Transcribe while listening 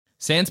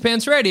Sans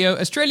Pants Radio,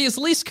 Australia's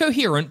least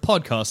coherent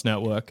podcast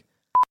network.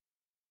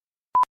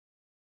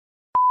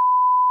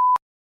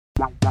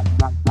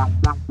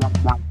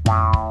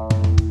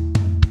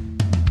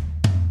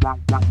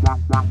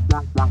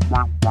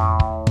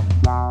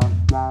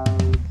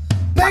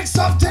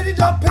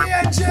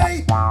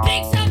 BigSoftTitty.png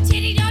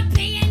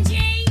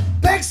BigSoftTitty.png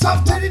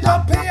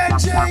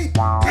BigSoftTitty.png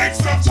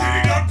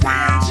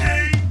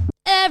BigSoftTitty.png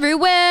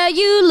Everywhere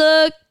you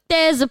look,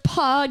 there's a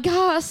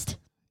podcast.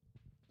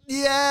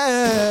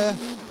 Yeah,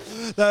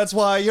 that's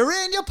why you're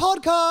in your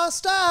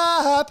podcast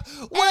app,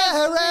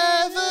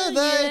 wherever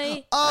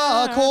they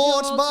are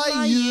caught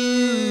by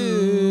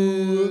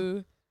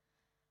you.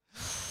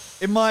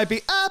 It might be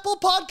Apple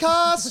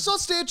Podcasts or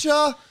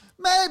Stitcher,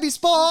 maybe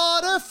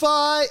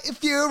Spotify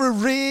if you're a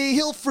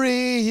real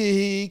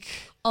freak.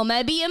 Or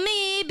maybe a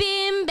me,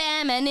 Bim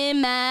Bam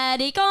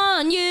Animatic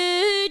on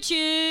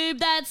YouTube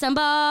that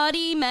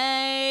somebody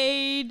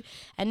made.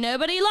 And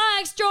nobody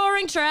likes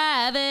drawing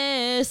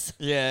Travis.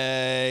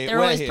 Yay. They're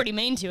always pretty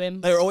mean to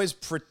him. They're always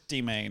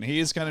pretty mean. He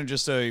is kind of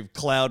just a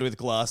cloud with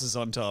glasses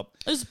on top.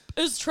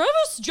 Is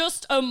Travis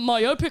just a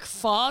myopic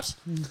fart?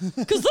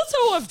 Because that's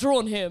how I've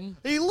drawn him.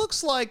 He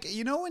looks like,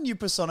 you know when you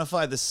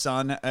personify the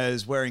sun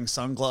as wearing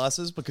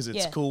sunglasses because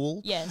it's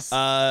cool? Yes.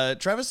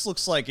 Travis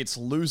looks like it's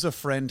loser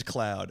friend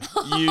cloud,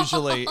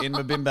 usually in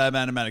the Bim Bam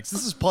Animatics.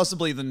 This is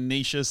possibly the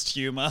nichest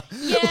humor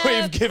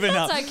we've given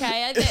up. That's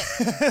okay.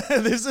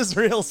 This is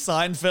real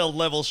Seinfeld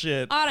level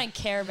shit. I don't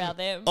care about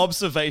them.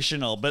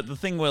 Observational, but the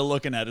thing we're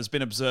looking at has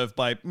been observed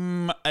by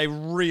a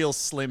real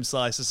slim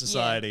slice of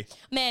society. Yeah.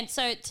 Man,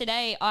 so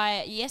today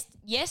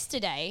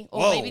yesterday,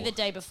 or Whoa. maybe the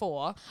day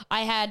before,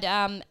 I had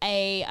I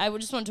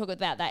just want to talk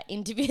about that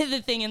interview,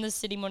 the thing in the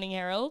Sydney Morning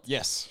Herald.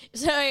 Yes.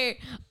 So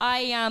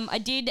I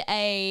did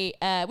a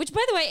which,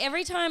 by the way,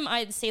 every time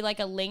I see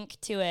like a link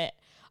to it,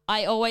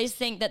 I always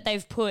think that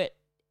they've put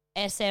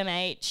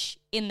SMH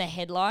in the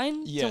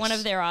headline to one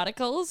of their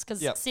articles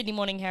because Sydney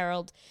Morning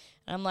Herald.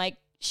 And I'm like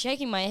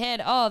shaking my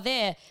head. Oh,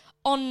 they're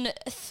on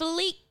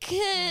fleek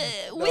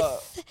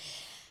with.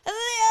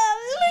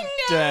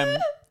 Damn.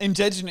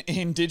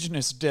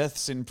 Indigenous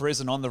deaths in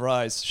prison on the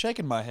rise.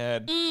 Shaking my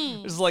head.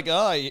 It's like,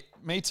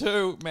 me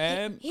too,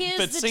 man. Here's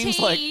but the seems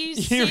tea, like you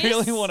sis.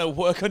 really want to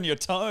work on your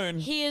tone.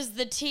 Here's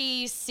the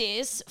T,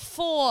 sis,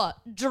 for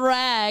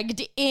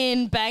dragged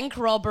in bank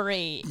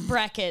robbery.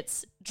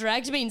 Brackets.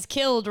 Dragged means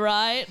killed,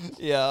 right?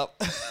 Yeah.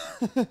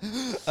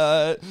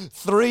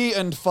 3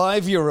 and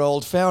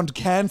 5-year-old found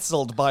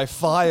cancelled by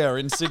fire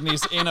in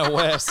Sydney's inner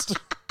west.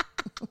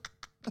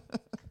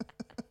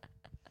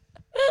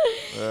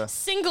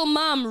 Single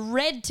mum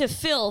read to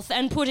filth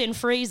and put in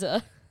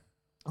freezer.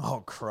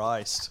 Oh,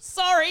 Christ.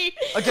 Sorry.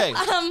 Okay,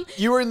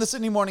 you were in the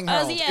Sydney Morning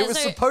Herald. yeah, It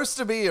was so- supposed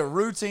to be a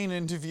routine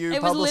interview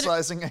It was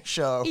publicising a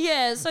show.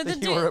 Yeah, so the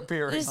that you were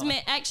appearing on.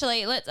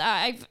 actually, let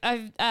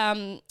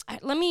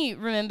me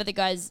remember the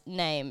guy's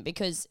name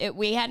because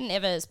we hadn't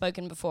ever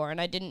spoken before and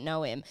I didn't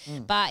know him.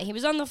 But he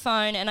was on the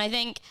phone and I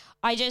think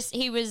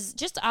he was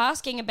just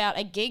asking about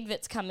a gig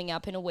that's coming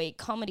up in a week,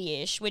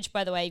 comedy-ish, which,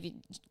 by the way, if you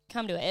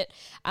come to it,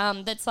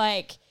 that's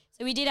like,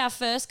 so we did our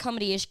first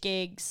comedy-ish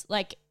gigs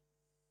like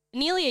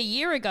nearly a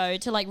year ago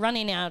to like run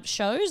in our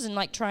shows and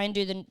like try and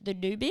do the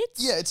new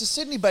bits. Yeah, it's a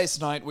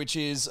Sydney-based night, which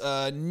is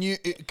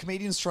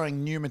comedians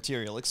trying new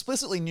material,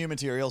 explicitly new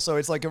material, so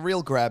it's like a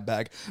real grab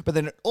bag. But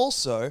then it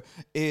also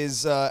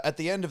is, at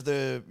the end of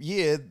the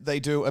year, they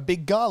do a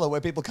big gala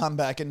where people come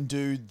back and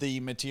do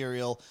the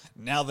material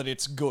now that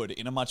it's good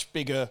in a much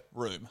bigger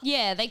room.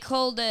 Yeah, they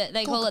call it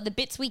the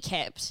bits we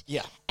kept.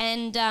 Yeah.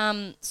 And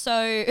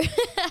so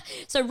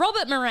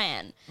Robert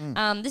Moran,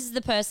 this is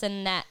the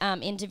person that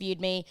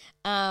interviewed me.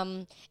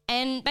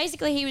 And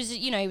basically he was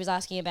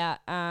asking about,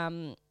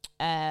 how,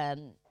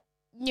 kind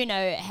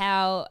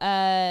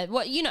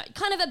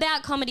of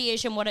about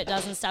comedy-ish and what it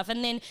does and stuff.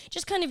 And then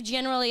just kind of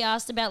generally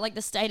asked about like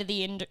the state of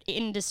the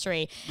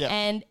industry. Yeah.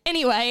 And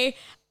anyway,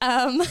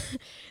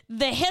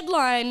 the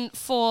headline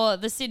for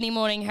the Sydney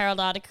Morning Herald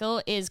article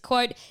is,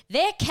 quote,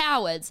 "They're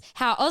cowards,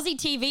 how Aussie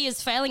TV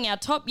is failing our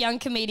top young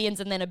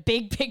comedians," and then a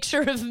big picture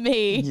of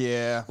me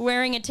Yeah.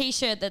 wearing a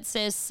t-shirt that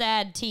says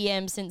 "Sad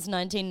TM since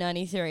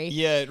 1993.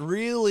 Yeah, it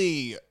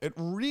really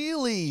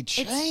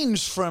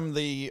changed from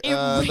the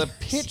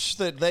pitch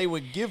that they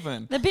were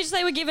given. The pitch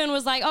they were given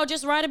was like, oh,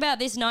 just write about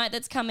this night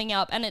that's coming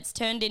up, and it's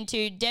turned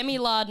into Demi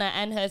Lardner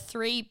and her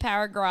 3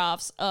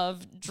 paragraphs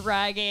of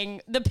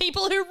dragging the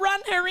people who run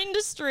her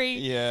industry.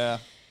 Yeah.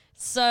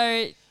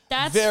 So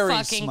that's Very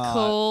fucking smart.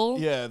 cool.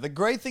 Yeah, the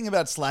great thing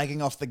about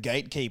slagging off the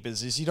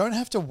gatekeepers is you don't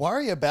have to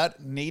worry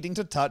about needing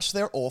to touch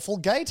their awful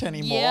gate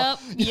anymore. Yep,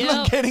 You're yep.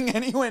 not getting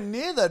anywhere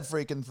near that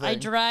freaking thing. I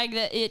dragged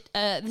it.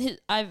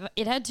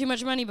 It had too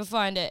much money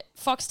behind it.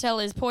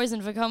 Foxtel is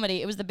poison for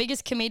comedy. It was the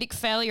biggest comedic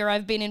failure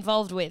I've been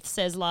involved with,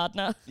 says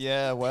Lardner.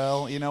 Yeah,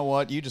 well, you know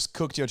what? You just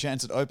cooked your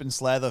chance at Open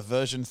Slather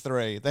version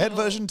 3. They had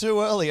version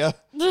 2 earlier.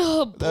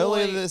 Oh boy.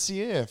 Earlier this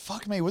year.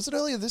 Fuck me, was it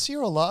earlier this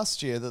year or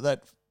last year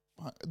that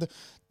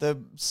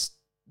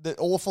the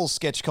awful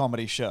sketch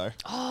comedy show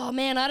Oh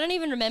man, I don't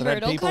even remember. that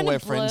It had all people kind we're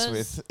of friends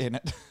blurs, with in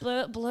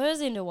it. blurs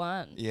into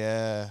one.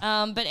 Yeah.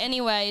 But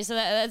anyway, so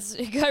that's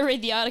go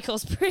read the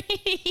articles.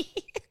 Pretty.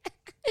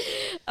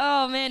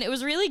 Oh man, it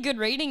was really good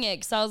reading it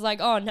because I was like,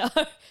 oh no,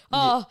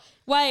 oh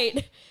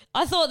wait,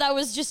 I thought that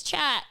was just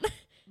chat.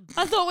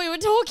 I thought we were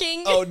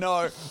talking. Oh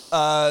no.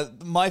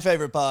 My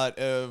favorite part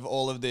of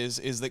all of this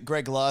is that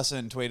Greg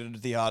Larson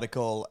tweeted the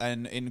article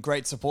and in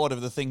great support of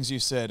the things you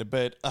said,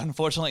 but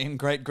unfortunately in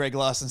great Greg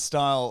Larson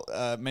style,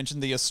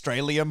 mentioned the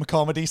Australian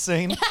comedy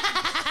scene.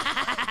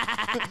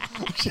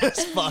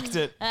 Just fucked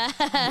it.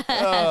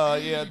 Oh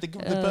yeah, the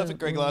perfect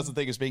Greg Larson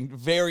thing is being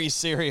very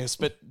serious,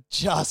 but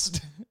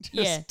just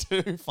Yeah.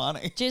 too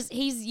funny.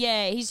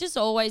 He's just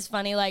always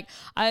funny. Like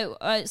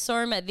I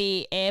saw him at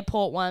the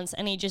airport once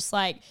and he just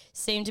like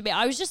seemed to be,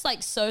 I was just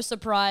like so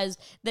surprised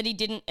that he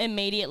didn't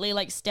immediately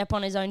like step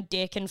on his own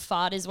dick and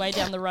fart his way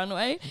down the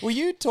runway. Were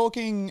you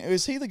talking?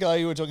 Was he the guy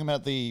you were talking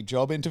about the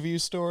job interview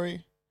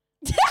story?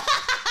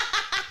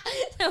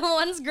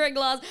 One's Greg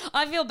Larson.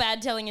 I feel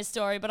bad telling his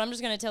story, but I'm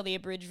just going to tell the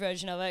abridged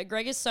version of it.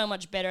 Greg is so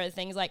much better at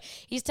things. Like,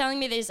 he's telling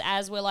me this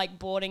as we're, like,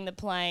 boarding the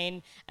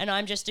plane, and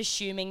I'm just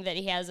assuming that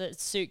he has a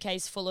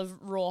suitcase full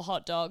of raw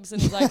hot dogs.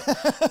 And he's like,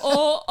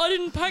 oh, I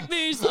didn't pack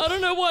these. I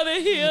don't know why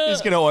they're here.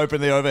 He's going to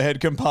open the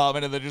overhead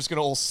compartment and they're just going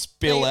to all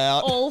spill They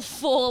out. all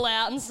fall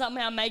out and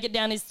somehow make it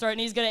down his throat, and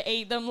he's going to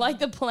eat them like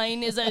the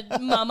plane is a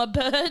mama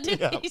bird.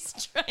 Yeah. He's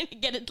trying to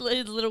get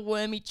his little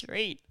wormy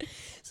treat.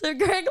 So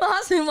Greg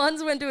Larson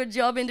once went to a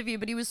job interview,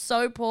 but he was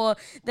so poor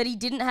that he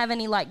didn't have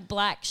any like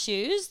black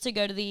shoes to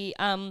go to the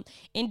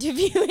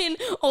interview in.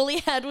 All he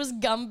had was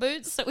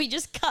gumboots, so he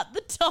just cut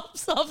the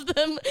tops off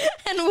them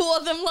and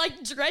wore them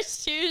like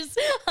dress shoes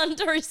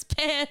under his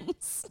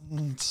pants.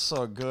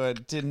 So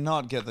good. Did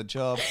not get the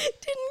job.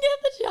 Didn't get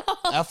the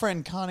job. Our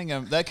friend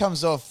Cunningham, that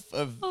comes off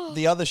of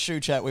the other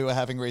shoe chat we were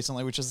having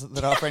recently, which is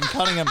that our friend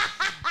Cunningham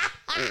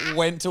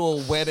went to a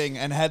wedding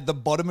and had the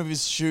bottom of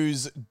his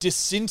shoes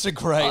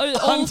disintegrate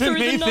all through the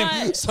underneath him.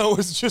 night. So it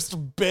was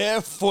just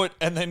barefoot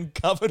and then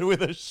covered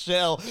with a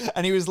shell.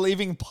 And he was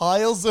leaving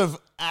piles of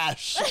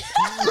ash,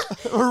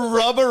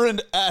 rubber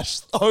and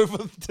ash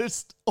over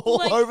just all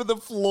Like- over the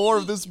floor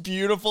of this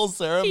beautiful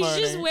ceremony.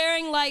 He's just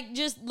wearing like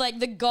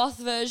the goth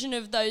version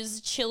of those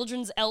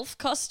children's elf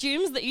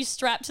costumes that you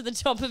strap to the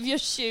top of your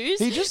shoes.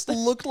 He just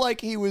looked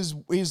like his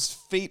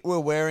feet were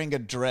wearing a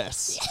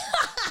dress.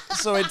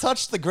 So it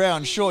touched the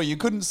ground. Sure, you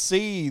couldn't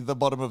see the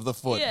bottom of the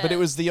foot, Yeah. but it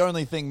was the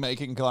only thing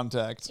making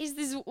contact.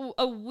 He's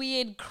a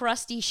weird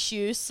crusty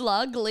shoe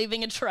slug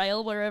leaving a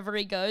trail wherever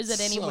he goes at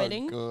any So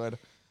wedding. good.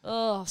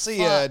 Oh, So fuck.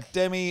 yeah,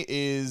 Demi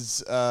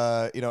is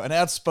an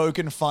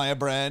outspoken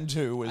firebrand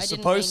who was I didn't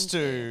supposed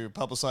mean to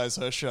publicize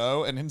her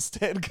show and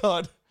instead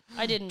got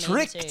I didn't mean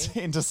tricked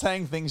to. into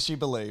saying things she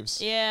believes.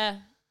 Yeah.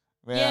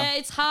 Yeah,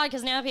 it's hard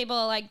because now people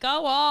are like,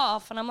 go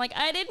off. And I'm like,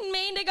 I didn't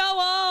mean to go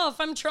off.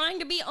 I'm trying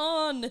to be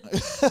on.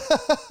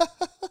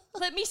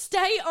 Let me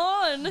stay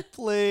on.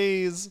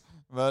 Please.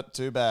 But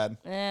too bad.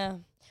 Yeah.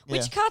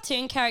 Which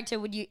cartoon character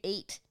would you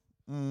eat?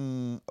 Do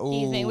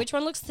you think? Which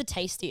one looks the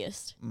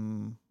tastiest?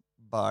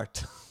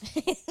 Bart.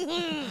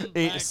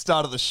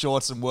 Start at the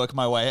shorts and work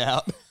my way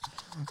out.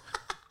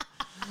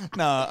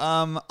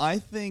 No, I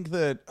think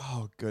that,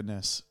 oh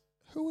goodness,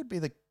 who would be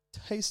the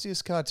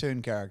tastiest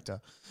cartoon character?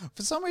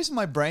 For some reason,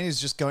 my brain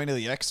is just going to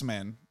the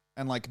X-Men,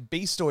 and like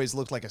Beast always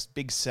looked like a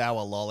big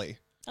sour lolly.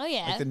 Oh,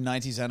 yeah. Like the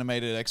 90s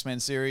animated X-Men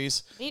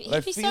series.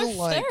 He'd be so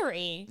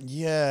furry.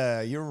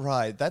 Yeah, you're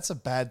right. That's a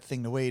bad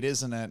thing to eat,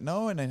 isn't it?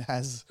 No, and it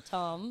has,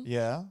 Tom.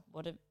 yeah,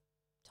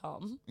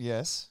 Tom,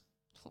 yes.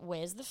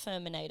 where's the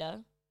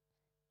Furminator?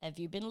 Have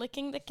you been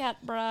licking the cat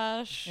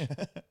brush?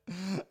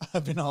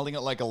 I've been holding it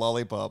like a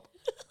lollipop.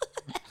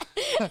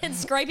 And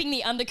scraping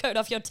the undercoat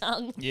off your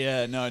tongue.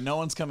 Yeah, no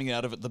one's coming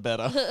out of it the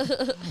better.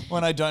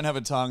 When I don't have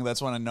a tongue,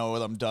 that's when I know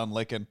I'm done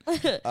licking.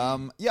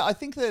 Yeah, I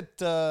think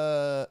that,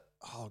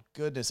 oh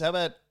goodness, how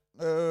about,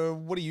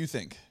 what do you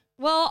think?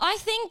 Well, I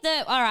think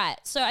that, all right,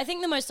 so I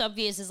think the most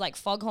obvious is like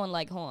Foghorn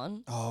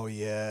Leghorn. Oh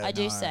yeah. I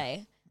do no.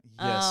 say.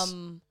 Yes.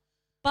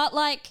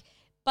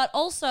 But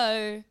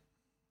also,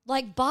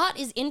 like Bart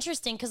is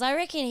interesting because I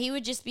reckon he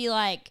would just be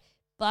like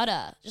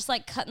butter, just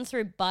like cutting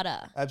through butter.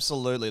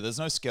 Absolutely. There's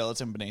no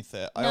skeleton beneath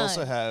there. I No.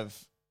 also have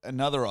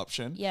another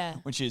option. Yeah.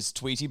 Which is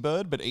Tweety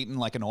Bird, but eaten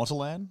like an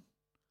ortolan.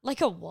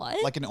 Like a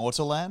what? Like an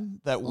ortolan.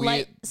 That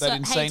weird,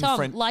 insane hey Tom,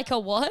 French. like a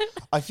what?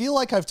 I feel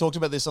like I've talked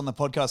about this on the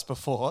podcast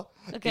before.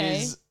 Okay.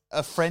 Is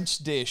a French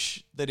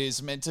dish that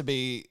is meant to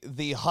be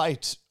the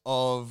height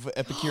of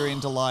Epicurean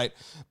delight,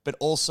 but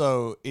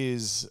also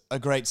is a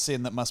great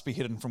sin that must be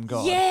hidden from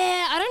God.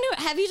 Yeah, I don't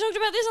know. Have you talked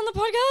about this on the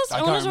podcast?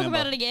 I want can't to talk remember.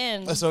 about it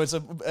again. So it's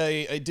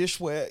a dish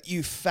where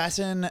you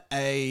fatten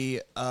a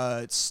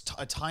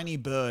tiny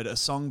bird, a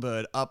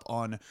songbird, up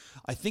on,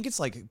 I think it's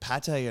like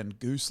pate and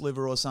goose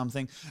liver or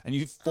something, and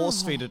you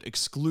force feed it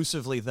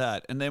exclusively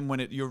that. And then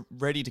when you're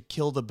ready to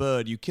kill the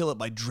bird, you kill it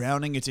by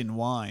drowning it in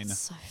wine.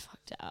 So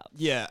fucked fucked up.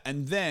 Yeah,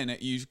 and then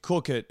you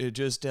cook it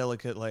just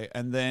delicately,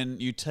 and then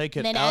you take it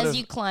And then out as of...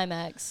 you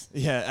climax.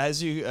 Yeah,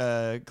 as you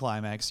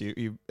climax,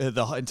 the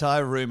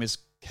entire room is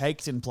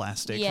caked in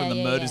plastic Yeah, from the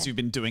yeah, murders yeah. you've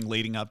been doing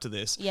leading up to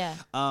this. Yeah.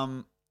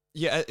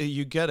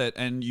 You get it,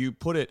 and you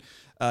put it.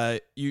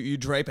 You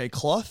drape a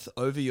cloth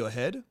over your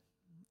head.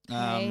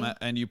 Okay.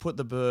 And you put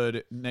the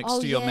bird next Oh,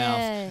 to your yeah.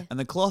 mouth, and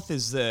the cloth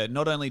is there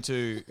not only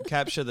to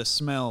capture the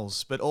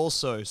smells, but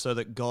also so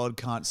that God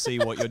can't see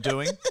what you're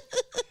doing.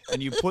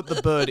 And you put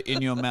the bird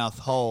in your mouth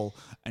whole,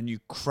 and you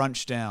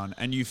crunch down,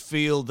 and you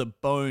feel the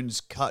bones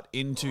cut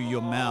into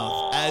your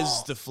mouth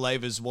as the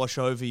flavors wash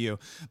over you,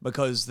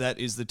 because that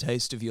is the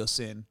taste of your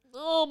sin.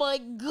 Oh my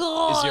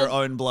God. Is your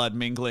own blood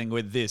mingling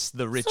with this,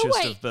 the richest So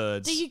wait, of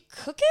birds? do you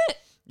cook it?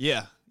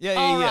 Yeah.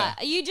 All right.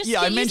 You just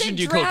I you mentioned said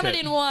you drown cook it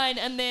it. in wine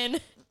and then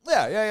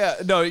Yeah.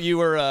 No, you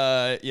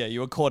were you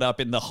were caught up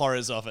in the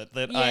horrors of it.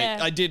 That Yeah.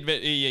 I did,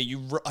 but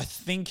I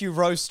think you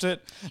roast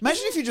it.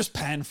 Imagine if you just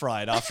pan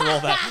fried after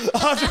all that.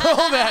 After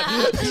all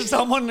that,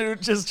 someone who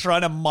just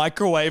trying to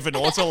microwave an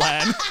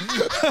ortolan.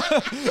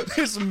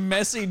 This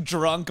messy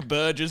drunk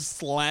bird just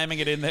slamming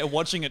it in there,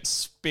 watching it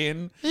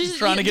spin,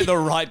 trying to get the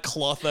right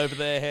cloth over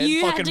their head.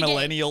 You had Fucking to get-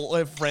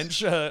 millennial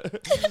French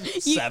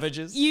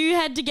savages. you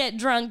had to get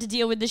drunk to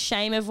deal with the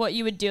shame of what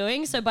you were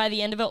doing. So by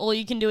the end of it, all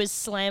you can do is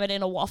slam it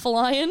in a waffle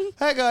iron.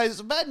 Hey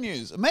guys, bad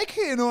news. I'm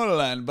making an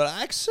ortolan, but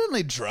I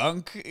accidentally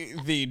drunk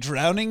the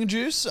drowning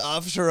juice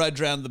after I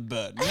drowned the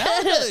bird. Now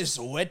I got this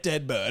wet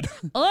dead bird.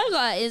 All I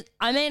got is,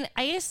 I mean,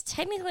 I guess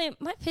technically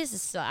my piss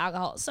is still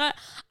alcohol. So I'm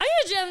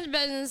gonna drown the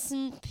bird in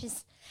some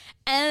piss.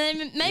 And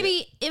then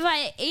maybe if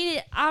I eat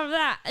it out of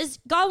that,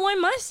 God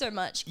won't mind so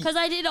much. Because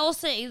I did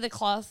also eat the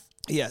cloth.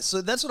 Yeah,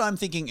 so that's what I'm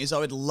thinking is I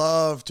would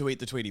love to eat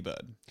the Tweety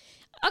bird.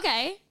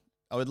 Okay.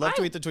 I would love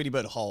to eat the Tweety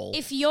bird whole.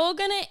 If you're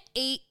gonna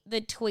eat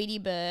the Tweety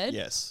bird,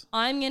 Yes.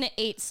 I'm gonna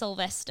eat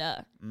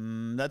Sylvester.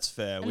 That's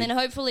fair. And then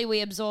hopefully we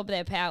absorb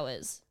their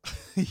powers.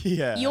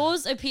 yeah.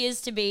 Yours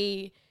appears to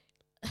be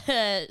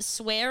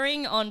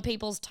swearing on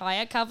people's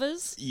tire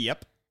covers.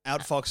 Yep.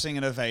 Outfoxing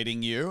and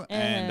evading you.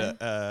 And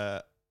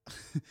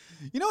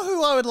you know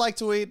who I would like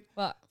to eat?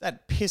 What?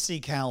 That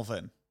pissy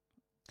Calvin.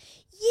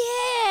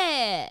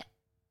 Yeah.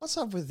 What's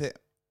up with it?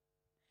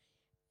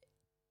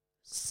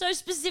 So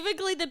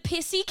specifically the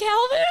pissy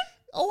Calvin?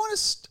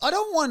 I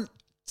don't want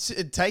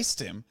to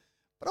taste him,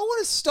 but I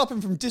want to stop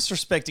him from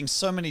disrespecting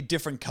so many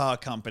different car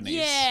companies.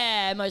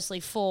 Yeah,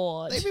 mostly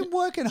Ford. They've been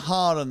working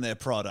hard on their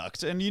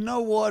product, and you know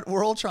what?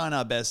 We're all trying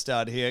our best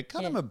out here.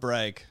 Cut him a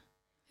break.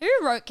 Who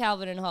wrote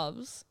Calvin and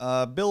Hobbes?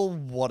 Bill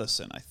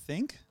Watterson, I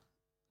think.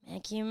 Man,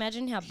 can you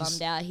imagine how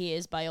bummed out he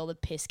is by all the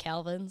piss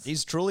Calvins?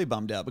 He's truly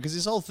bummed out because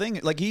his whole thing,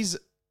 like, he's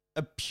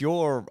a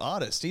pure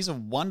artist. He's a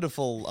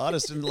wonderful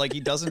artist, and like he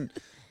doesn't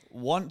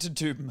want to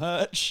do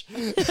merch.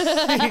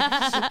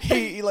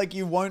 he like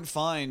you won't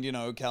find,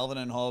 Calvin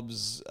and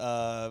Hobbes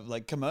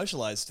like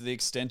commercialized to the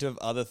extent of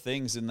other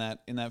things in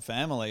that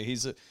family.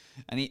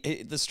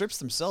 The strips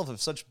themselves have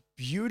such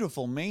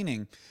beautiful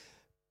meaning.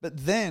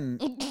 But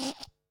then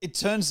it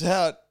turns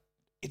out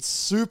it's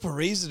super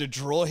easy to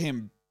draw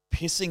him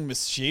pissing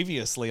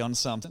mischievously on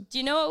something. Do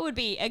you know what would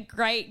be a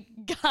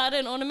great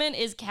garden ornament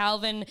is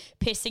Calvin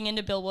pissing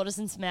into Bill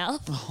Watterson's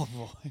mouth? Oh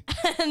boy.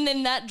 And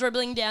then that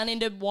dribbling down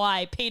into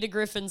Peter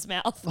Griffin's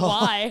mouth.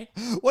 Why?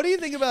 What do you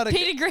think about it?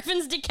 Peter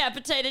Griffin's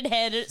decapitated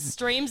head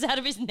streams out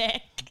of his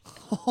neck.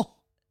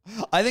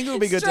 I think it would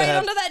be good Straight to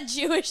have onto that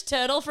Jewish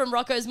turtle from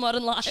Rocco's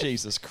Modern Life.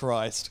 Jesus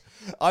Christ.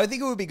 I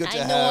think it would be good to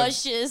I have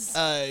nauseous.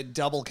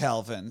 double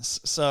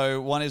Calvins. So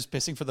one is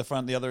pissing for the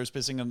front, the other is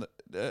pissing on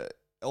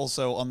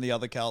also on the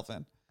other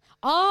Calvin.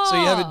 Oh. So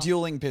you have a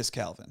dueling piss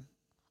Calvin.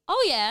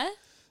 Oh, yeah.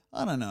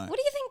 I don't know. What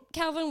do you think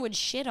Calvin would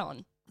shit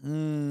on?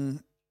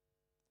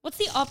 What's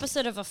the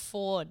opposite of a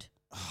Ford?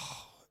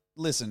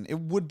 Listen, it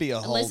would be a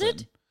Holden.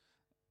 lizard?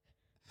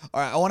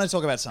 All right, I want to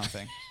talk about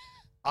something.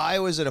 I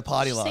was at a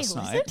party Did you last say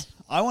night. lizard?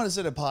 I was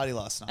at a party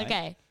last night.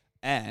 Okay.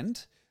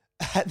 And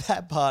at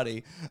that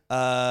party,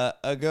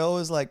 a girl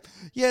was like,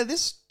 yeah,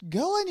 this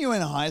girl I knew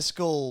in high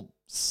school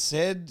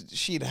said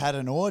she'd had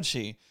an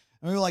orgy.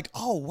 And we were like,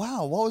 oh,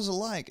 wow, what was it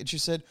like? And she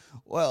said,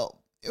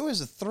 well, it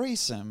was a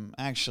threesome,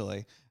 actually.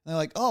 And they're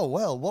like, oh,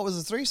 well, what was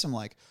the threesome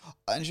like?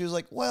 And she was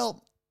like,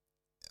 well,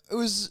 it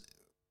was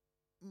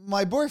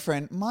my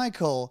boyfriend,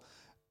 Michael,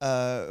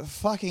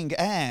 fucking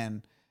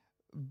Anne.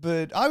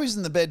 But I was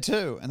in the bed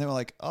too. And they were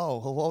like, oh,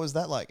 well, what was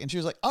that like? And she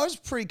was like, I was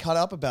pretty cut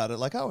up about it.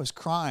 Like, I was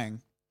crying.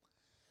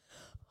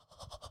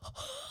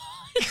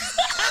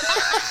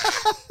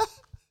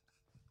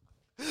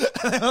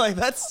 And they were like,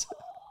 that's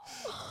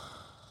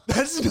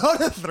not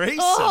a threesome.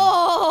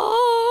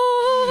 Oh.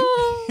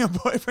 Your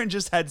boyfriend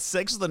just had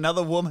sex with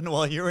another woman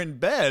while you're in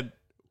bed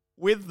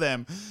with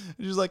them. And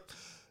she was like,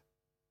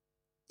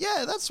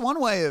 yeah, that's one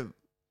way of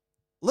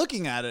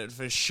looking at it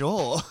for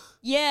sure.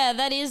 Yeah,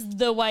 that is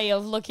the way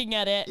of looking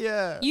at it.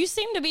 Yeah. You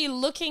seem to be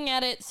looking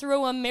at it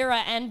through a mirror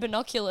and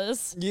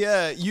binoculars.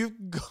 Yeah,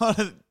 you've got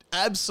it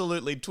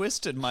absolutely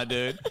twisted, my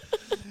dude.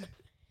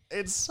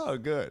 It's so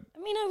good.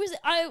 I mean,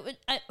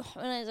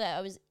 when I say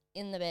I was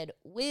in the bed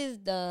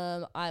with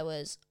them. I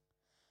was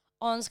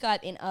on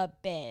Skype in a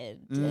bed.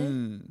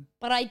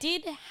 But I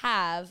did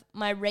have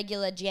my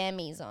regular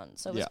jammies on.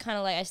 So it was kind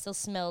of like I still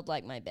smelled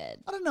like my bed.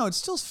 I don't know. It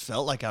still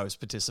felt like I was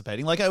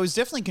participating. Like I was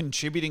definitely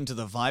contributing to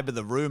the vibe of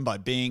the room by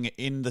being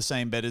in the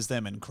same bed as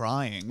them and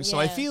crying. So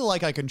I Yeah. feel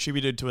like I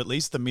contributed to at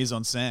least the mise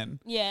en scène.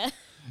 Yeah.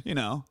 You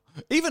know,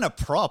 even a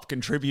prop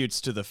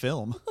contributes to the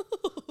film.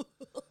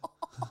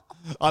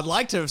 I'd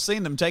like to have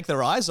seen them take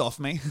their eyes off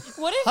me.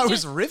 What if I just-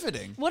 was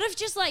riveting. What if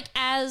just like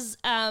as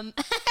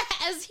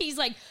as he's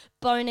like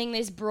boning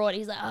this broad,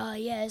 he's like, oh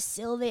yeah,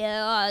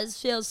 Sylvia, oh, this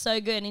feels so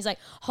good. And he's like,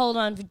 hold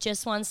on for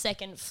just 1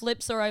 second,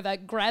 flips her over,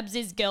 grabs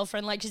his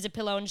girlfriend like she's a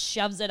pillow and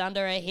shoves it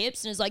under her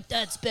hips and is like,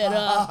 that's better.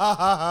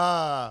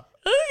 I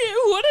Okay,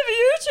 whatever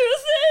you two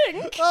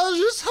think. was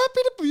just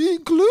happy to be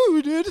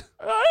included.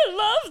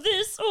 I love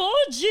this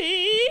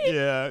orgy.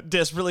 Yeah,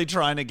 desperately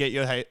trying to get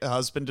your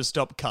husband to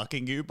stop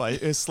cucking you by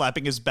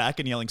slapping his back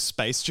and yelling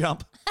space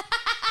jump.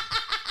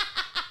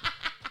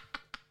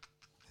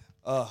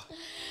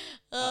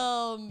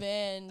 Oh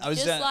man. I was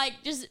just down- like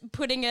just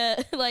putting a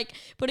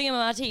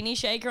martini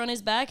shaker on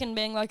his back and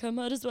being like, I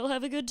might as well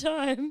have a good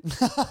time.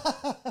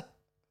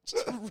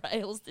 Just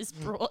rails this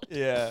broad.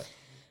 Yeah.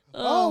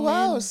 Oh,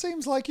 wow, man. it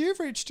seems like you've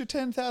reached your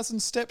 10,000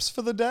 steps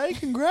for the day.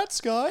 Congrats,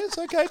 guys.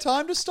 Okay,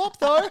 time to stop,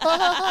 though.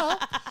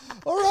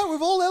 All right,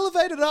 we've all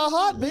elevated our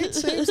heartbeat.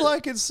 Seems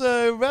like it's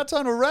about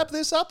time to wrap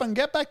this up and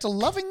get back to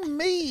loving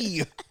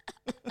me.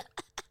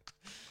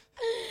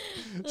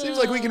 Seems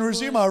like we can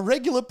resume our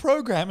regular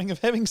programming of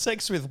having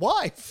sex with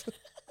wife.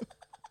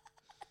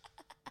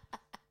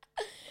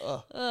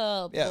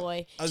 Oh Yeah,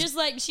 boy. I was- Just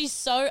like she's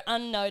so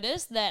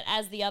unnoticed that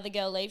as the other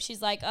girl leaves,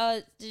 she's like,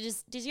 oh,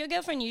 does your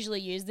girlfriend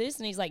usually use this?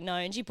 And he's like, no.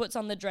 And she puts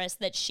on the dress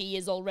that she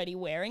is already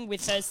wearing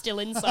with her still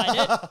inside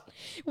it.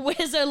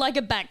 Wears her like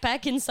a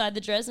backpack inside the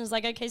dress and is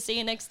like, okay, see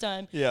you next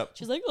time. Yep.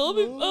 She's like,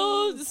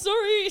 oh,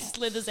 sorry.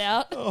 Slithers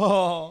out.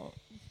 Oh.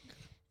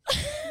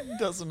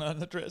 Doesn't own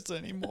the dress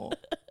anymore.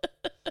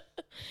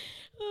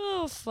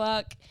 Oh,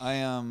 fuck.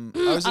 I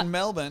was in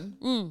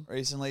Melbourne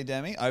recently,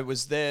 Demi. I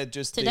was there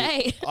just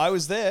Today. I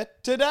was there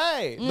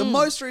today. The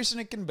most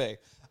recent it can be.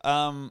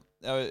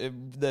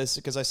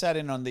 Because I sat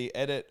in on the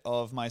edit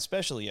of my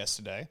special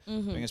yesterday,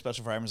 doing a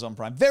special for Amazon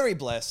Prime. Very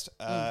blessed,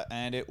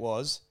 and it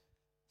was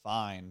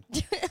fine. What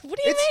do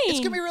you It's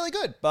mean? gonna be really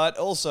good. But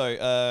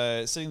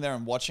also, sitting there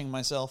and watching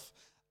myself.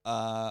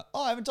 I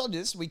haven't told you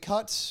this. We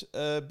cut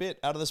a bit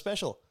out of the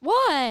special.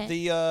 Why?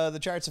 The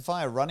Chariots of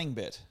Fire running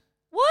bit.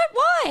 What?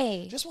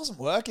 Why? Just wasn't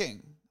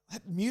working.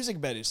 That music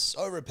bed is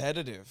so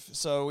repetitive.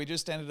 So we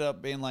just ended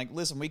up being like,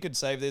 listen, we could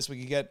save this. We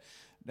could get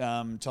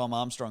Tom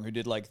Armstrong, who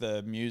did like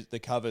the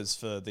covers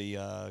for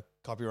the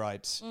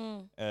copyright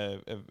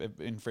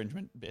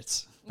infringement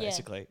bits, Yeah.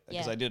 basically.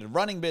 Because Yeah. I did a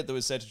running bit that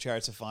was set to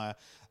Chariots of Fire.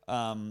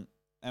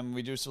 And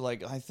we just were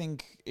like, I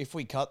think if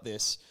we cut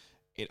this,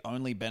 it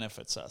only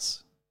benefits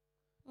us.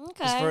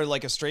 Because Okay. for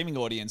like a streaming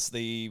audience,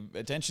 the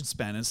attention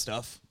span and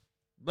stuff,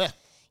 bleh.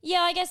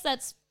 Yeah, I guess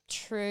that's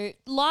true.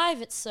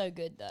 Live, it's so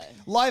good though.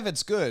 Live,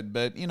 it's good,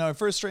 but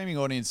for a streaming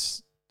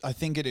audience, I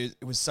think it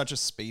was such a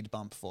speed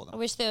bump for I them.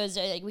 wish there was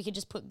like we could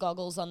just put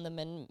goggles on them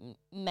and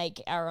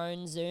make our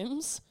own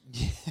zooms.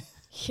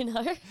 You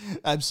know,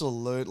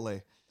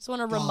 Absolutely, just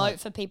want a remote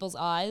for people's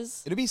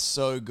eyes. it'd be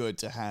so good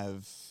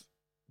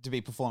to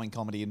be performing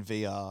comedy in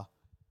VR.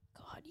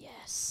 God,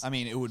 yes. I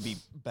mean, it would be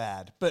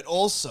bad, but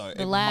also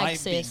The it lag, might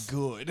sis. be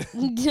good.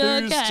 Who's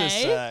to Okay.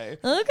 say?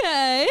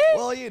 Okay.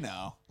 Well, you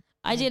know.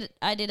 I did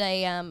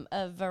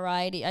a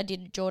variety. I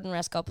did Jordan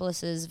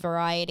Raskopoulos's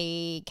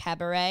variety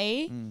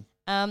cabaret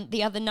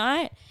the other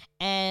night,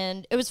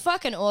 and it was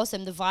fucking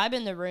awesome. The vibe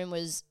in the room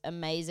was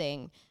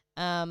amazing.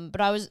 But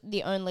I was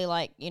the only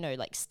like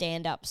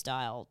stand up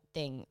style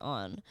thing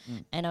on,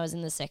 and I was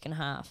in the second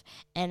half,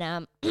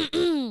 and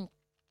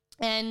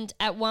and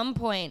at one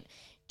point.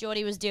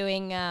 Geordie was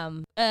doing,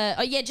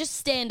 just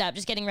stand up,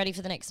 just getting ready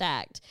for the next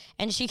act.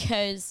 And she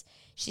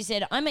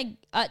said,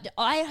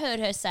 I heard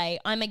her say,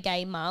 I'm a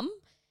gay mum.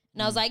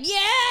 And I was like,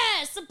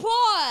 yeah,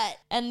 support.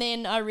 And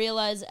then I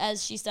realized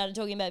as she started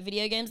talking about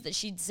video games that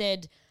she'd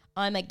said,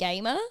 I'm a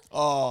gamer.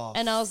 Oh,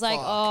 And I was like,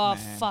 fuck, oh,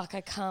 man. fuck,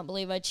 I can't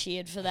believe I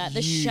cheered for that.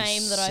 The You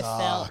shame that I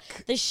felt.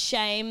 suck. The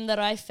shame that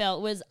I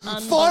felt was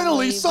unbelievable.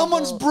 Finally,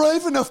 someone's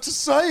brave enough to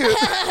say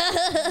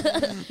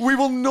it. We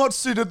will not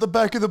sit at the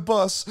back of the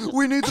bus.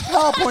 We need the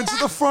PowerPoints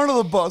at the front of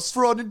the bus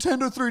for our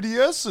Nintendo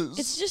 3DSs.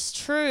 It's just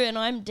true, and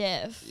I'm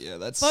deaf. Yeah,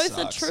 that's Both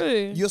are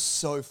true. You're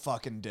so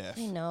fucking deaf.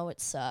 I know, it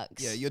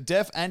sucks. Yeah, you're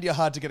deaf and you're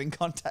hard to get in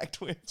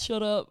contact with.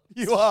 Shut up.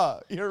 You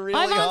are. You're really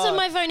I've answered hard.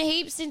 my phone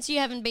heaps since you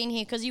haven't been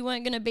here because you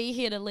weren't going to be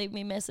here to leave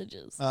me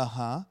messages.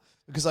 Uh-huh.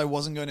 Because I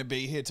wasn't going to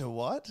be here to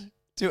what?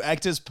 To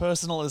act as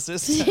personal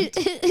assistant.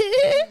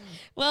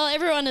 Well,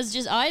 everyone is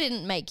just, I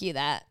didn't make you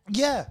that.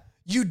 Yeah,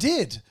 you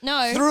did.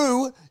 No.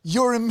 Through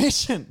your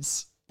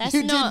emissions. That's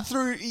you not- did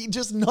through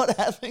just not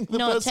having the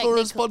Not personal technical-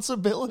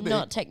 responsibility.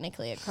 Not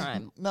technically a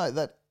crime. No,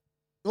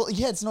 well,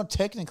 yeah, it's not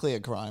technically a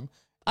crime.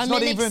 It's I'm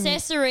not an even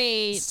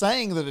accessory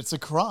saying that it's a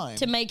crime.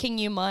 to making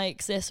you my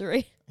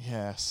accessory.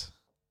 Yes.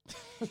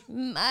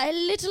 My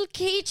little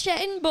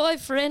keychain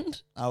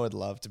boyfriend. I would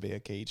love to be a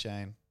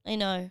keychain. I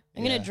know. I'm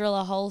Yeah. going to drill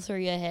a hole through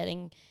your head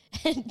and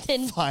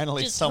then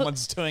Finally, just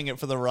someone's doing it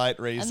for the right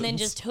reasons. and then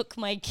just hook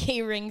my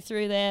key ring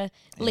through there,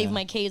 leave Yeah.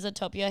 my keys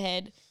atop your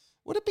head.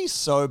 Would it be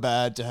so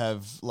bad to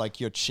have like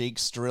your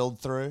cheeks drilled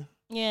through?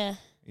 Yeah.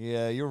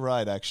 Yeah, you're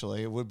right.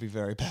 Actually, it would be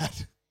very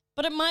bad.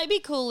 But it might be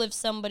cool if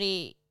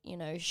somebody,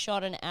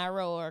 shot an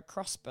arrow or a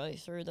crossbow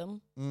through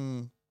them.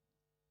 Mm.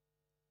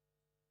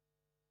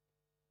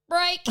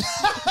 Break.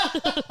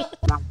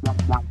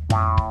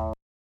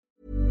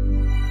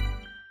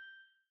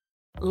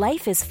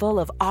 Life is full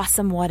of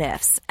awesome what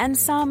ifs, and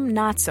some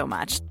not so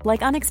much,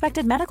 like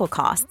unexpected medical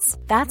costs.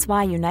 That's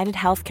why United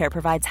Healthcare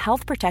provides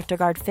Health Protector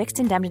Guard fixed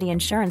indemnity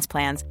insurance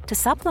plans to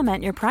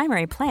supplement your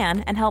primary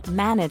plan and help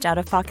manage out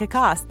of pocket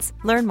costs.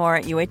 Learn more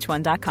at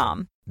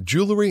uh1.com.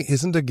 Jewelry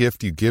isn't a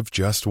gift you give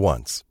just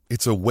once.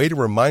 It's a way to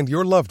remind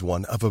your loved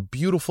one of a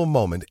beautiful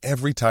moment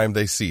every time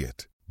they see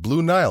it.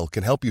 Blue Nile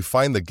can help you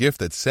find the gift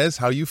that says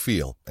how you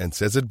feel and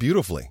says it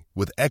beautifully,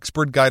 with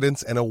expert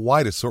guidance and a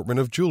wide assortment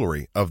of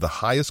jewelry of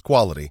the highest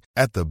quality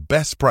at the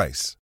best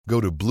price. Go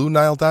to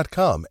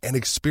BlueNile.com and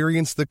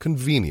experience the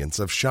convenience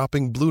of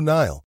shopping Blue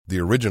Nile, the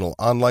original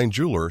online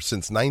jeweler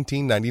since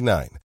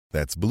 1999.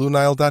 That's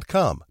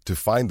BlueNile.com to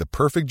find the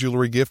perfect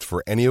jewelry gift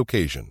for any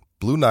occasion.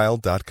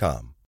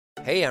 BlueNile.com.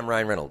 Hey, I'm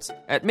Ryan Reynolds.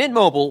 At Mint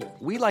Mobile,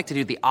 we like to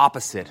do the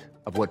opposite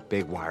of what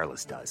Big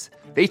Wireless does.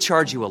 They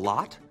charge you a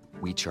lot.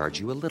 We charge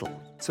you a little.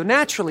 So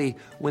naturally,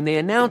 when they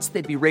announced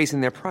they'd be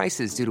raising their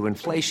prices due to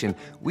inflation,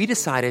 we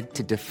decided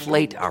to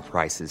deflate our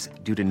prices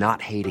due to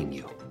not hating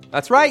you.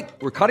 That's right.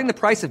 We're cutting the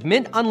price of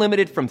Mint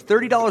Unlimited from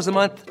 $30 a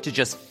month to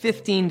just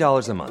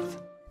 $15 a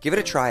month. Give it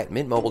a try at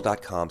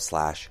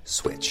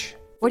mintmobile.com/switch.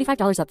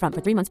 $45 up front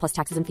for 3 months plus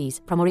taxes and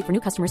fees. Promo rate for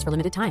new customers for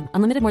limited time.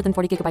 Unlimited more than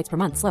 40 gigabytes per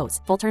month.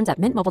 Slows full terms at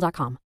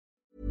mintmobile.com.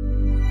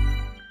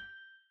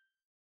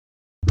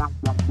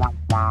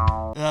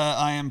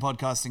 I am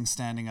podcasting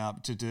standing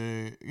up to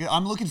do...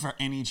 I'm looking for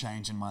any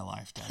change in my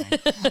life, Danny.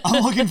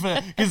 I'm looking for...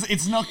 Because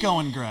it's not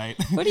going great.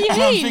 What do you and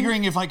mean? I'm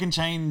figuring if I can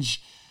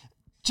change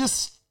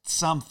just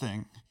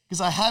something.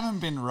 Because I haven't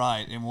been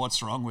right in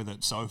what's wrong with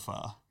it so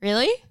far.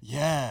 Really?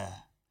 Yeah.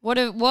 What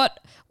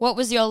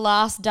was your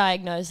last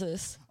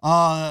diagnosis?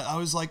 I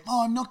was like,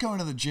 I'm not going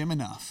to the gym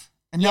enough.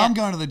 And now Yeah. I'm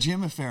going to the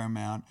gym a fair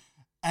amount.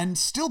 And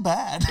still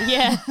bad.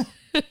 Yeah.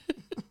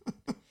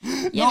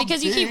 Yeah, Not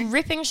because you big. keep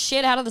ripping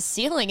shit out of the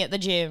ceiling at the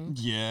gym.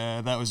 Yeah,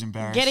 that was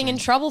embarrassing. Getting in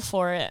trouble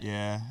for it.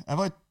 Yeah. Have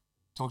I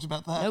talked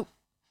about that? Nope.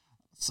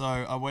 So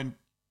I went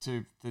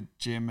to the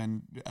gym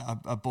and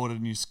I bought a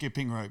new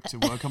skipping rope to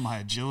work on my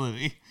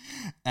agility.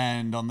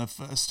 And on the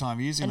first time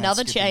using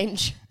Another that skipping-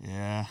 change.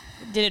 Yeah.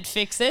 Did it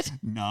fix it?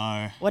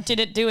 No. What did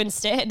it do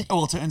instead?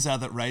 Well, it turns out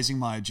that raising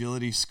my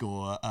agility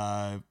score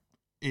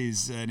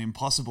is an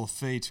impossible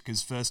feat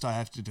because first I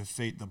have to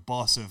defeat the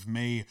boss of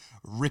me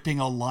ripping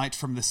a light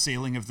from the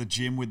ceiling of the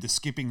gym with the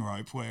skipping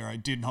rope where I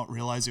did not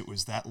realize it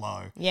was that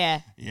low.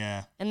 Yeah.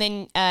 Yeah. And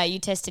then you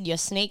tested your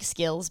sneak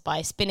skills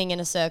by spinning in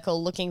a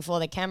circle, looking for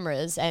the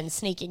cameras, and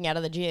sneaking out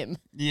of the gym.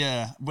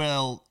 Yeah.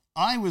 Well,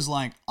 I was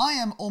like, I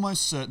am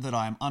almost certain that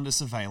I am under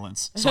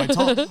surveillance. So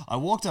I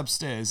walked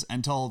upstairs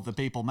and told the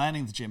people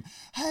manning the gym,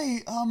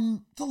 hey,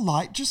 the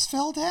light just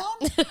fell down.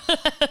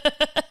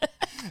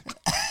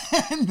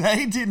 And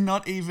they did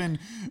not even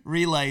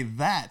relay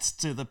that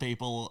to the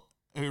people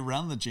who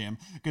run the gym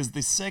because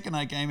the second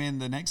I came in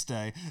the next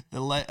day,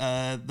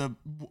 the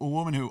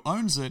woman who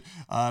owns it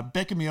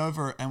beckoned me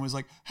over and was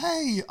like,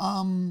 "Hey,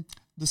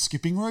 the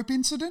skipping rope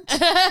incident."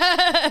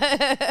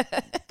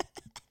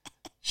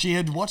 She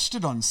had watched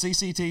it on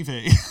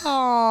CCTV.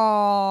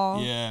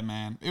 Aww. Yeah,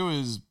 man, it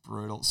was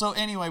brutal. So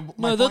anyway,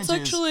 my No, that's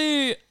point is,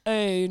 actually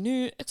a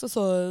new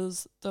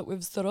exercise that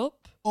we've set up.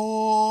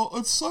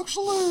 It's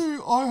actually,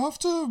 I have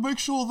to make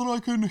sure that I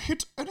can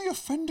hit any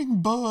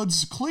offending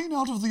birds clean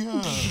out of the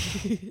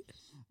air.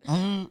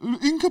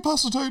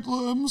 Incapacitate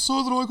them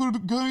so that I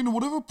could gain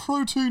whatever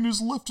protein is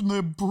left in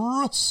their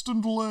breast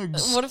and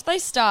legs. What if they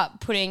start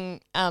putting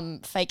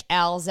fake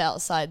owls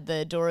outside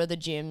the door of the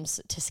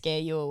gyms to scare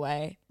you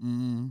away?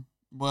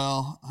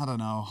 Well, I don't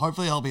know.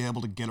 Hopefully I'll be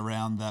able to get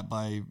around that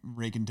by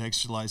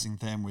recontextualizing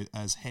them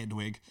as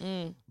Hedwig,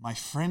 my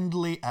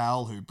friendly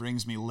owl who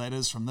brings me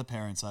letters from the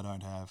parents I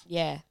don't have.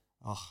 Yeah.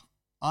 Did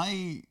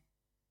I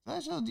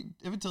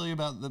ever tell you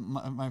about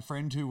my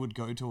friend who would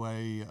go to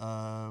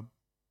a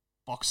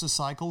boxer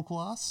cycle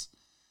class?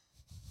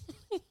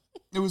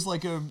 It was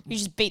like You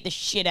just beat the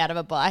shit out of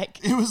a bike.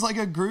 It was like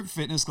a group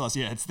fitness class.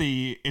 Yeah, it's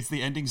the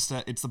ending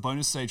it's the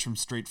bonus stage from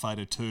Street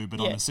Fighter 2, but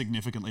on Yeah. a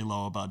significantly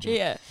lower budget.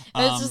 Yeah.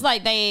 And it's just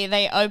like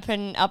they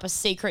open up a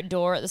secret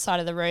door at the side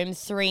of the room,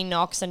 3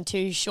 knocks and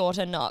 2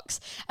 shorter knocks,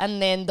 and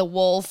then the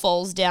wall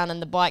falls down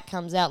and the bike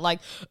comes out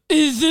like,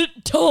 is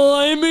it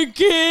time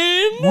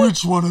again?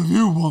 Which one of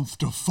you wants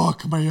to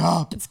fuck me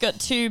up? It's got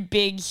 2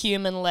 big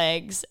human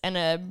legs and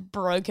a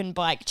broken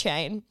bike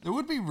chain. It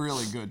would be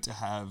really good to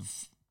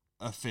have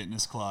a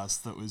fitness class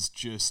that was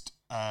just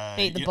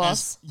Beat the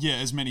boss.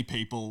 As many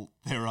people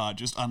there are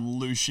just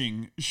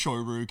unleashing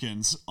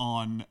shoryukens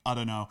on, I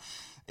don't know,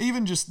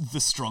 Even just the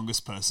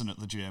strongest person at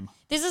the gym.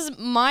 This is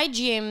my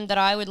gym that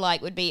I would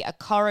like would be a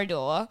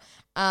corridor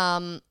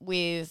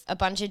with a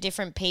bunch of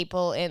different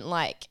people in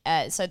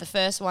so the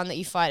first one that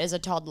you fight is a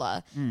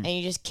toddler and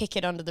you just kick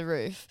it onto the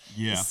roof.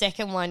 Yeah. The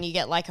second one you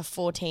get like a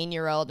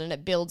 14-year-old and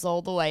it builds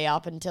all the way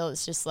up until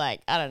it's just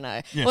like, I don't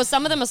know. Yeah. Well,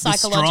 some of them are The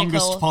psychological.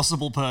 strongest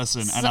possible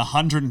person and a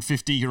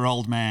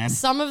 150-year-old man.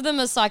 Some of them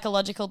are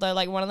psychological though,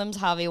 like one of them's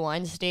Harvey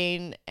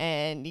Weinstein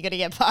and you got to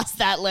get past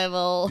that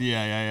level.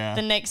 Yeah.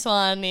 The next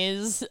one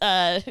is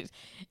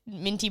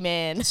Minty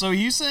Man. So are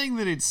you saying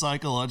that it's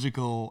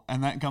psychological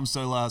and that comes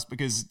so last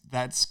because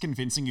that's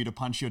convincing you to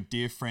punch your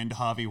dear friend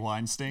Harvey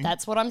Weinstein?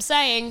 That's what I'm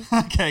saying.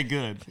 Okay,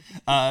 good.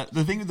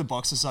 The thing with the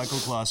boxer cycle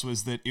class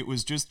was that it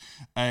was just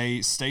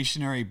a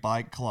stationary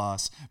bike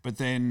class, but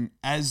then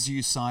as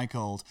you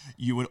cycled,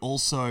 you would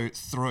also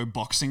throw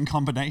boxing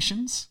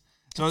combinations.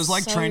 So it was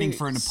like So training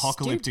for an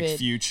apocalyptic stupid.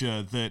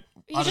 future that,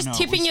 You're I don't just know.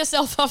 tipping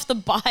yourself off the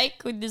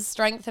bike with the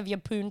strength of your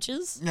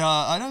punches. No,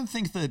 I don't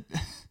think that...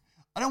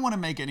 I don't want to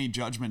make any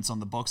judgments on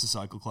the boxer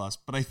cycle class,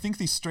 but I think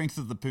the strength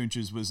of the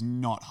punches was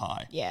not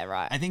high. Yeah,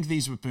 right. I think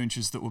these were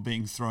punches that were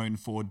being thrown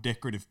for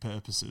decorative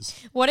purposes.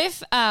 What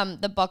if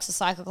the boxer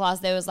cycle class,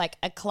 there was like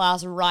a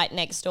class right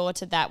next door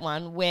to that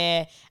one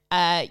where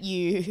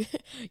you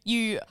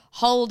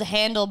hold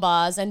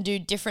handlebars and do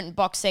different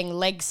boxing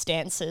leg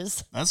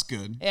stances? That's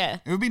good. Yeah.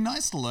 It would be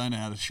nice to learn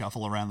how to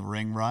shuffle around the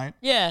ring, right?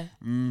 Yeah.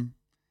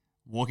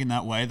 Walking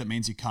that way, that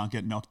means you can't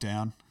get knocked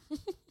down.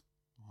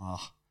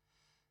 Oh.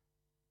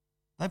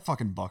 That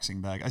fucking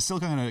boxing bag. I still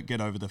can't get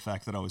over the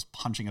fact that I was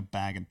punching a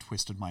bag and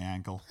twisted my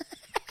ankle.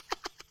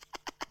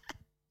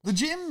 The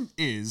gym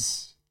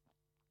is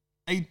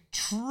a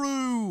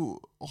true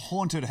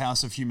haunted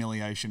house of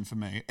humiliation for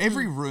me.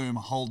 Every room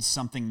holds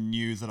something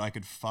new that I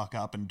could fuck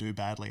up and do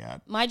badly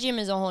at. My gym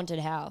is a haunted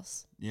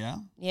house. Yeah?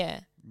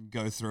 Yeah.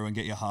 Go through and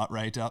get your heart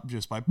rate up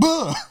just by...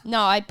 Bah!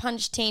 No, I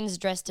punch teens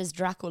dressed as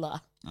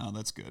Dracula. Oh,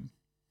 that's good.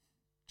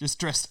 Just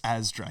dressed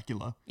as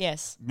Dracula.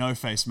 Yes. No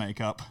face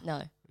makeup.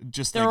 No.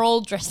 Just They're like,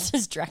 all dressed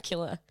as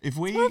Dracula. if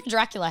we... It's more of a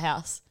Dracula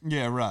house.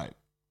 Yeah, right.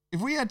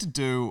 If we had to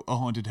do a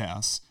haunted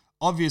house,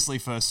 obviously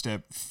first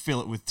step, fill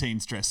it with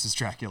teens dressed as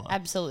Dracula.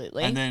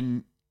 Absolutely. And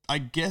then I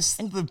guess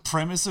the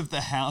premise of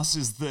the house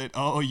is that,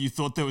 oh, you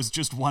thought there was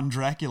just one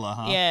Dracula,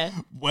 huh? Yeah.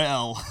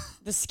 Well,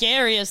 The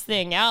scariest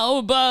thing,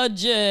 our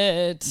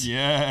budget.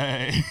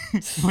 yay.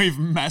 We've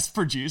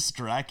mass-produced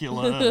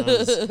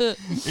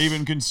Draculas.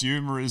 Even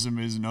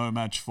consumerism is no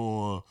match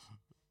for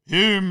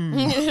him.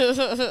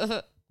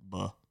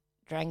 Buh.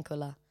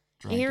 Dracula.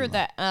 You Dracula. hear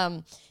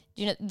that?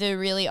 You know the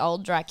really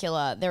old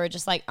Dracula? There were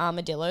just like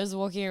armadillos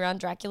walking around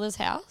Dracula's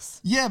house.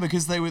 Yeah,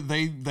 because they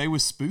were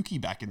spooky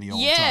back in the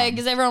old Yeah, time.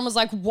 because everyone was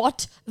like,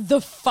 "What the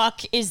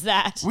fuck is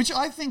that?" Which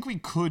I think we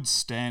could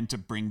stand to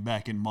bring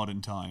back in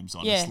modern times,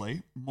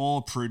 honestly.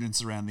 More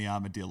prudence around the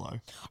armadillo.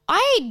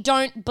 I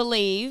don't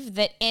believe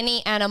that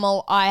any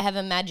animal I have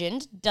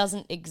imagined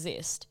doesn't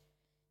exist.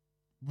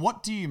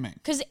 What do you mean?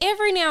 Because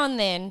every now and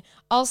then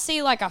I'll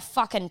see like a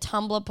fucking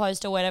Tumblr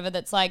post or whatever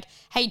that's like,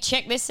 hey,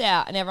 check this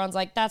out. And everyone's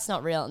like, that's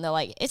not real. And they're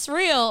like, it's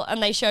real.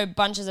 And they show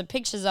bunches of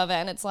pictures of it.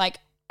 And it's like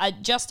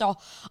just a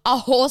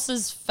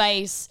horse's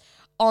face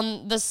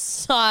on the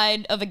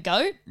side of a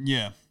goat.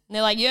 Yeah. And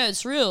they're like, yeah,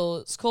 it's real.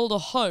 It's called a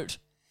hote.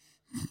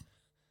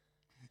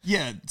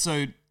 Yeah,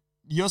 so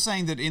you're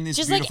saying that in this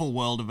Just like- beautiful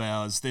world of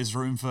ours, there's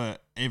room for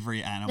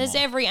every animal. There's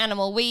every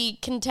animal. We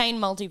contain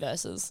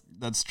multiverses.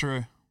 That's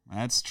true.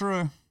 That's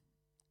true.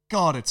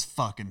 God, it's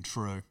fucking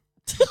true.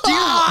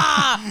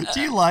 Do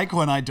you like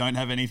when I don't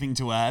have anything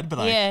to add, but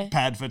Yeah. I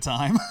pad for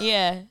time?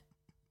 Yeah.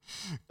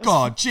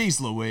 God, jeez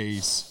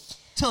Louise.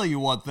 Tell you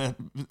what,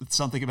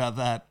 something about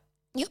that.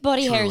 Your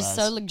body hair True is as.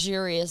 so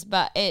luxurious,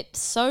 but it's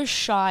so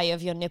shy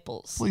of your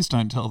nipples. Please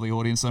don't tell the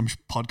audience I'm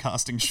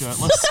podcasting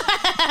shirtless.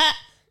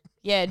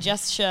 Yeah,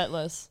 just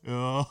shirtless.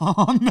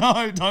 Oh,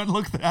 no, don't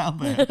look down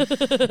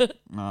there.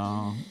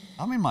 No,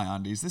 I'm in my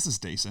undies. This is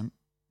decent.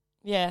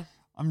 Yeah.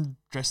 I'm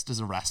dressed as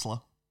a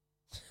wrestler.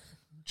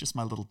 Just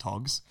my little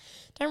togs.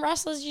 Don't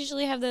wrestlers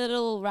usually have their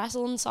little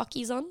wrestling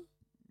sockies on?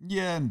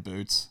 Yeah, and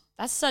boots.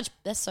 That's so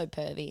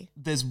pervy.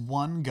 There's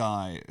one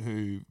guy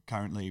who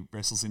currently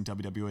wrestles in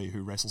WWE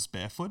who wrestles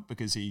barefoot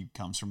because he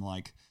comes from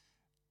like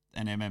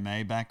an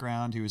MMA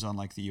background. He was on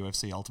like the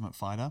UFC Ultimate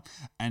Fighter.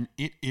 And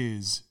it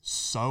is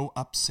so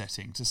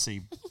upsetting to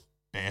see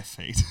bare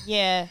feet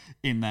Yeah.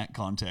 in that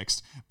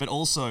context. But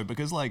also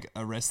because like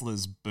a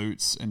wrestler's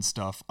boots and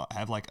stuff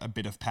have like a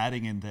bit of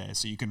padding in there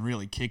so you can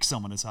really kick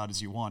someone as hard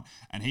as you want.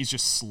 And he's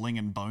just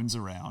slinging bones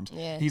around.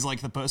 Yeah. He's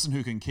like the person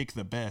who can kick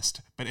the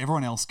best, but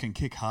everyone else can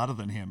kick harder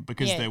than him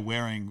because Yeah. they're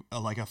wearing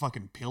like a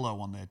fucking pillow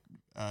on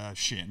their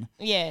shin.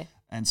 Yeah.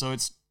 And so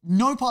it's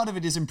no part of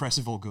it is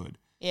impressive or good.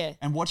 Yeah.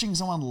 And watching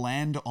someone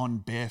land on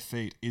bare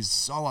feet is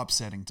so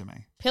upsetting to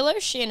me. Pillow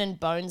Shin and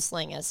Bone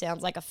Slinger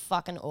sounds like a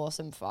fucking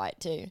awesome fight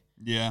too.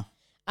 Yeah.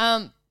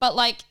 But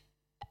like,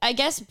 I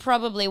guess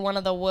probably one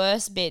of the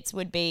worst bits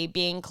would be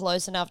being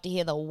close enough to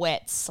hear the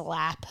wet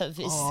slap of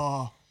his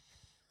Oh,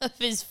 of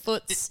his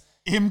foot's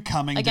him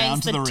coming down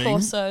against to the the ring.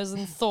 torsos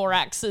and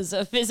thoraxes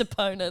of his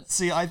opponents.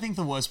 See, I think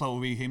the worst part will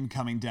be him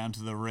coming down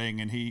to the ring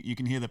and you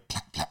can hear the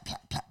plap, plap,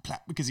 plap, plap,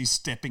 plap because he's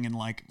stepping in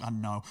like, I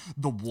don't know,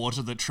 the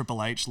water that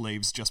Triple H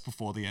leaves just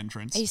before the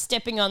entrance. He's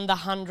stepping on the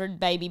 100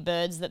 baby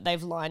birds that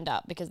they've lined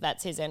up because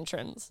that's his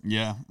entrance.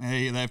 Yeah,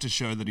 they have to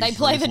show that he's They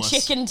play ruthless. the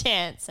chicken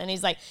dance, and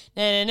he's like,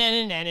 na na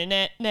na na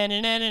na na na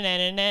na na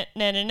na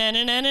na na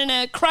na na na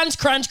na crunch,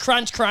 crunch,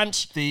 crunch,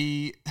 crunch.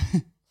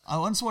 I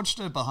once watched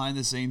a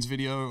behind-the-scenes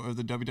video of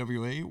the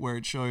WWE where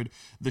it showed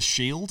The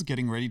Shield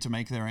getting ready to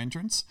make their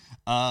entrance,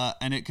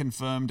 and it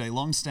confirmed a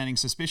long-standing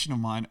suspicion of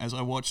mine as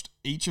I watched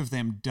each of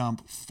them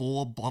dump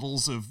 4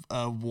 bottles of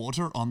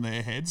water on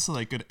their heads so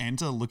they could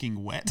enter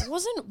looking wet.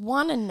 Wasn't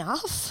one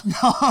enough? No,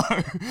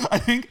 I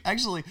think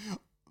actually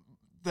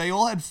they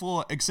all had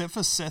 4 except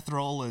for Seth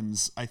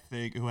Rollins, I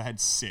think, who had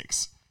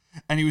 6,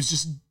 and he was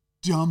just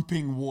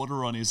dumping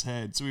water on his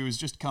head. So he was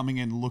just coming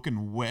in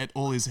looking wet,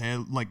 all his hair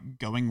like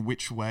going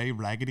which way,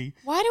 raggedy.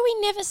 Why do we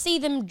never see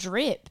them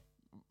drip?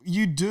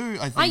 You do,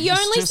 I think. You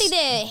It's only just- see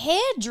their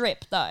hair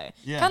drip, though.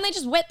 Yeah. Can't they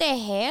just wet their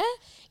hair?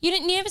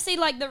 You never see,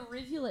 like, the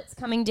rivulets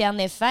coming down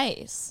their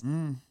face.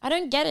 I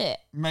don't get it.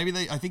 Maybe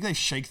I think they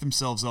shake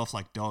themselves off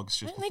like dogs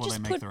just Why don't they before just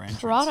they make put their entrance.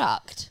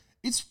 product?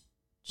 It's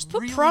Just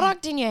put really-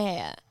 product in your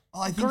hair. Oh,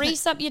 I think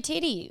Grease up your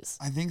titties.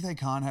 I think they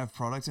can't have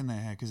product in their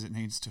hair because it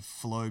needs to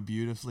flow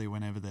beautifully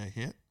whenever they're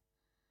hit,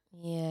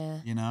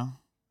 Yeah. you know?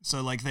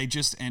 So, like, they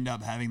just end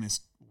up having this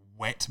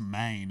wet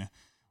mane,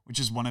 which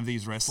is one of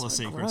these wrestler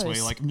So secrets where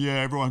you're gross. like, yeah,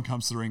 everyone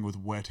comes to the ring with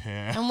wet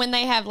hair. And when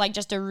they have, like,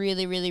 just a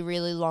really, really,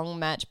 really long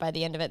match, by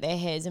the end of it, their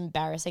hair's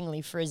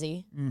embarrassingly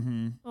frizzy.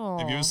 Mm-hmm.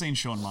 Have you ever seen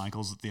Shawn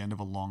Michaels at the end of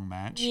a long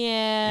match?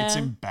 Yeah. It's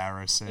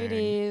embarrassing. It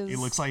is. He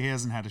looks like he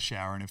hasn't had a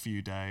shower in a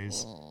few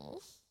days.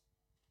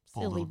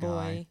 Poor Silly little boy.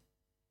 guy.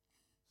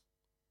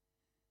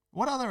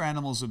 What other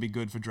animals would be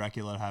good for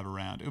Dracula to have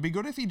around? It would be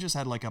good if he just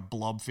had like a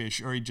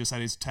blobfish or he just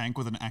had his tank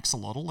with an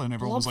axolotl and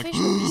everyone was like,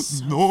 Blobfish would be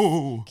so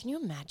no. Can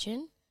you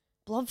imagine?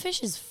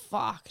 Blobfish is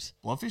fucked.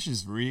 Blobfish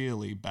is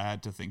really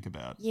bad to think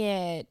about.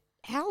 Yeah.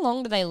 How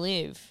long do they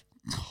live?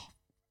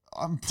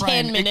 I'm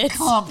praying 10 minutes. it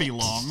can't be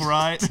long,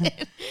 right?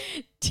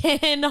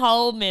 10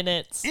 whole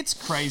minutes. It's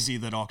crazy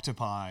that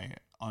octopi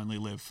only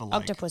live for like...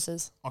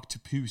 Octopuses.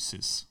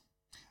 Octopuses.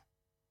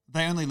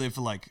 They only live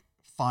for like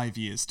 5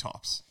 years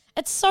tops.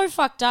 It's so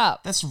fucked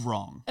up. That's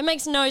wrong. It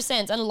makes no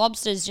sense. And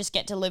lobsters just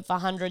get to live for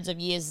hundreds of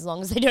years as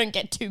long as they don't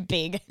get too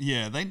big.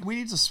 Yeah, we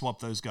need to swap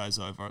those guys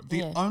over. The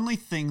Yeah. only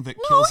thing that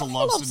No, kills I a think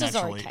lobster lobsters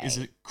are naturally okay. is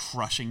it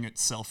crushing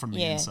itself from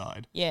the Yeah.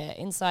 inside. Yeah,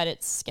 inside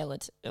its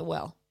skeleton.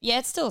 Well, yeah,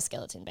 it's still a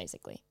skeleton,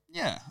 basically.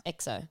 Yeah,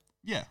 Exo.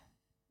 yeah.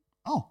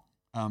 Oh,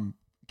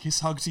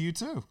 kiss hug to you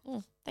too.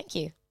 Thank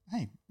you.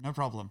 Hey, no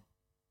problem.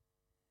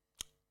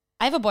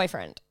 I have a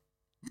boyfriend.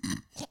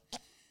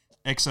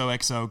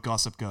 XOXO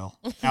Gossip Girl.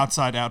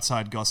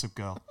 Outside Gossip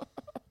Girl.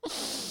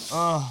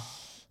 Oh,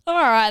 All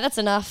right, that's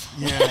enough.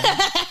 yeah.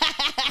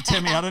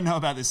 Timmy, I don't know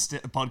about this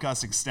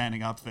podcasting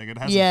standing up thing. It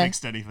hasn't Yeah.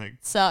 fixed anything.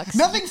 Sucks.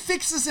 Nothing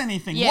fixes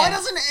anything. Yeah. Why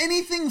doesn't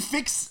anything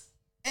fix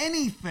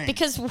anything?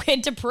 Because we're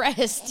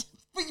depressed.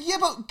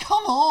 But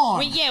come on.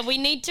 We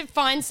need to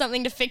find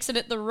something to fix it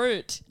at the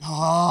root.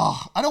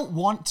 Oh, I don't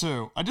want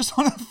to. I just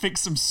want to fix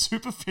some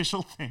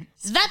superficial things.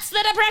 That's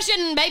the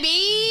depression,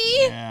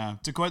 baby! Yeah.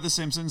 To quote The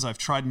Simpsons, I've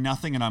tried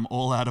nothing and I'm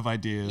all out of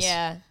ideas.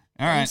 Yeah.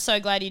 All I'm right. so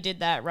glad you did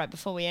that right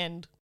before we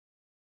end.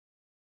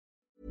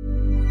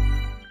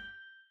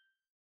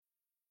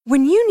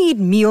 When you need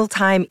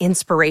mealtime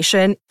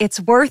inspiration,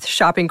 it's worth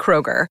shopping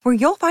Kroger, where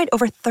you'll find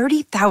over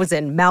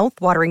 30,000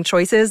 mouthwatering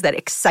choices that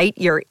excite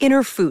your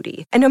inner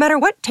foodie. And no matter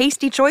what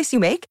tasty choice you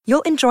make,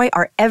 you'll enjoy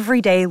our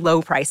everyday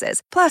low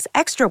prices, plus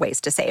extra ways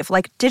to save,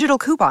 like digital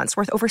coupons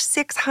worth over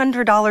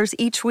 $600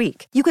 each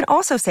week. You can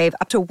also save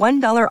up to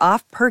 $1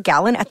 off per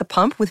gallon at the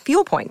pump with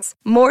fuel points.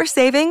 More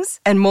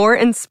savings and more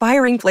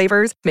inspiring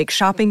flavors make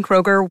shopping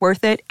Kroger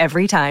worth it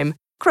every time.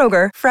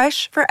 Kroger,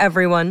 fresh for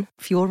everyone.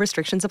 Fuel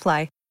restrictions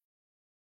apply.